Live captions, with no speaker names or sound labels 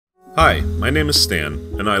Hi, my name is Stan,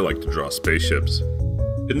 and I like to draw spaceships.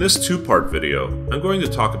 In this two-part video, I'm going to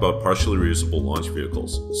talk about partially reusable launch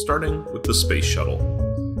vehicles, starting with the Space Shuttle.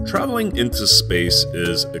 Traveling into space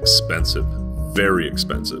is expensive, very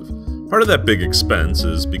expensive. Part of that big expense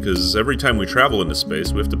is because every time we travel into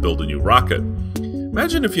space, we have to build a new rocket.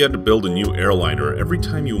 Imagine if you had to build a new airliner every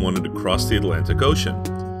time you wanted to cross the Atlantic Ocean.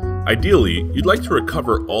 Ideally, you'd like to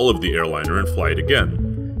recover all of the airliner and fly it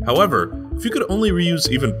again. However, if you could only reuse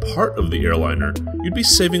even part of the airliner, you'd be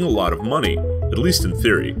saving a lot of money, at least in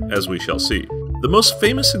theory, as we shall see. The most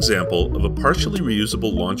famous example of a partially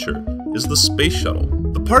reusable launcher is the Space Shuttle.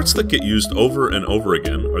 The parts that get used over and over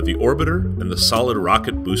again are the orbiter and the solid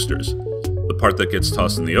rocket boosters. The part that gets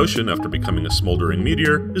tossed in the ocean after becoming a smoldering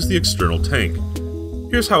meteor is the external tank.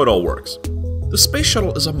 Here's how it all works. The Space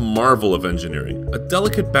Shuttle is a marvel of engineering, a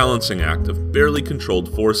delicate balancing act of barely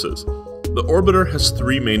controlled forces. The orbiter has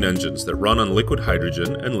three main engines that run on liquid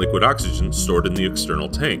hydrogen and liquid oxygen stored in the external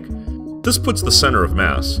tank. This puts the center of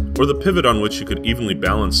mass, or the pivot on which you could evenly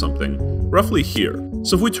balance something, roughly here.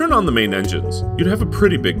 So if we turn on the main engines, you'd have a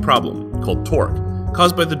pretty big problem, called torque,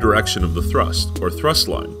 caused by the direction of the thrust, or thrust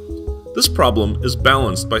line. This problem is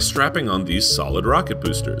balanced by strapping on these solid rocket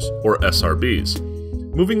boosters, or SRBs,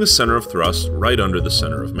 moving the center of thrust right under the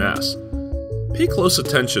center of mass. Pay close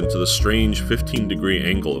attention to the strange 15-degree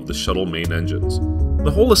angle of the shuttle main engines. The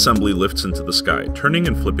whole assembly lifts into the sky, turning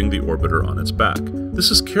and flipping the orbiter on its back.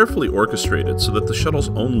 This is carefully orchestrated so that the shuttle's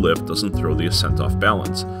own lift doesn't throw the ascent off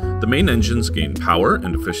balance. The main engines gain power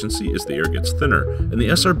and efficiency as the air gets thinner, and the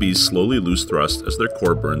SRBs slowly lose thrust as their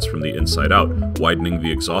core burns from the inside out, widening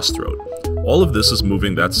the exhaust throat. All of this is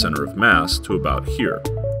moving that center of mass to about here.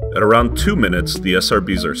 At around 2 minutes, the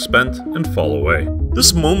SRBs are spent and fall away.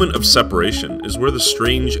 This moment of separation is where the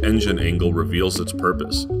strange engine angle reveals its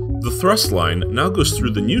purpose. The thrust line now goes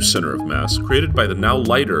through the new center of mass created by the now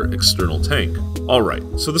lighter external tank. Alright,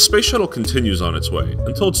 so the Space Shuttle continues on its way,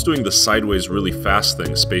 until it's doing the sideways really fast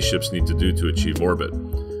thing spaceships need to do to achieve orbit.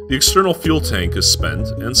 The external fuel tank is spent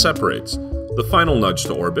and separates. The final nudge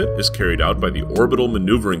to orbit is carried out by the Orbital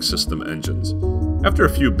Maneuvering System engines. After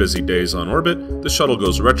a few busy days on orbit, the shuttle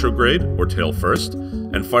goes retrograde, or tail first,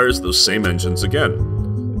 and fires those same engines again.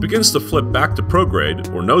 It begins to flip back to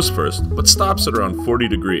prograde, or nose first, but stops at around 40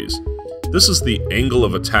 degrees. This is the angle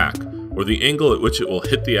of attack, or the angle at which it will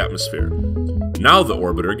hit the atmosphere. Now the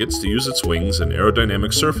orbiter gets to use its wings and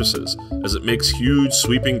aerodynamic surfaces, as it makes huge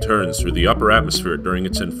sweeping turns through the upper atmosphere during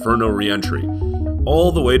its inferno re-entry,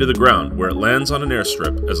 all the way to the ground where it lands on an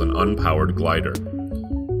airstrip as an unpowered glider.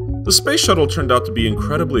 The Space Shuttle turned out to be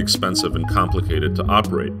incredibly expensive and complicated to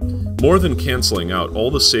operate, more than canceling out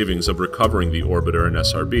all the savings of recovering the orbiter and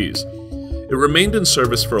SRBs. It remained in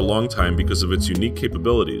service for a long time because of its unique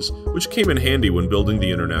capabilities, which came in handy when building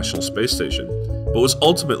the International Space Station, but was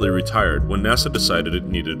ultimately retired when NASA decided it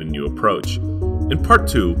needed a new approach. In Part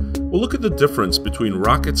 2, we'll look at the difference between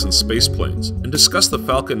rockets and spaceplanes, and discuss the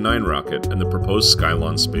Falcon 9 rocket and the proposed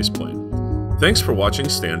Skylon spaceplane. Thanks for watching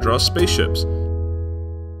Stan Draws Spaceships.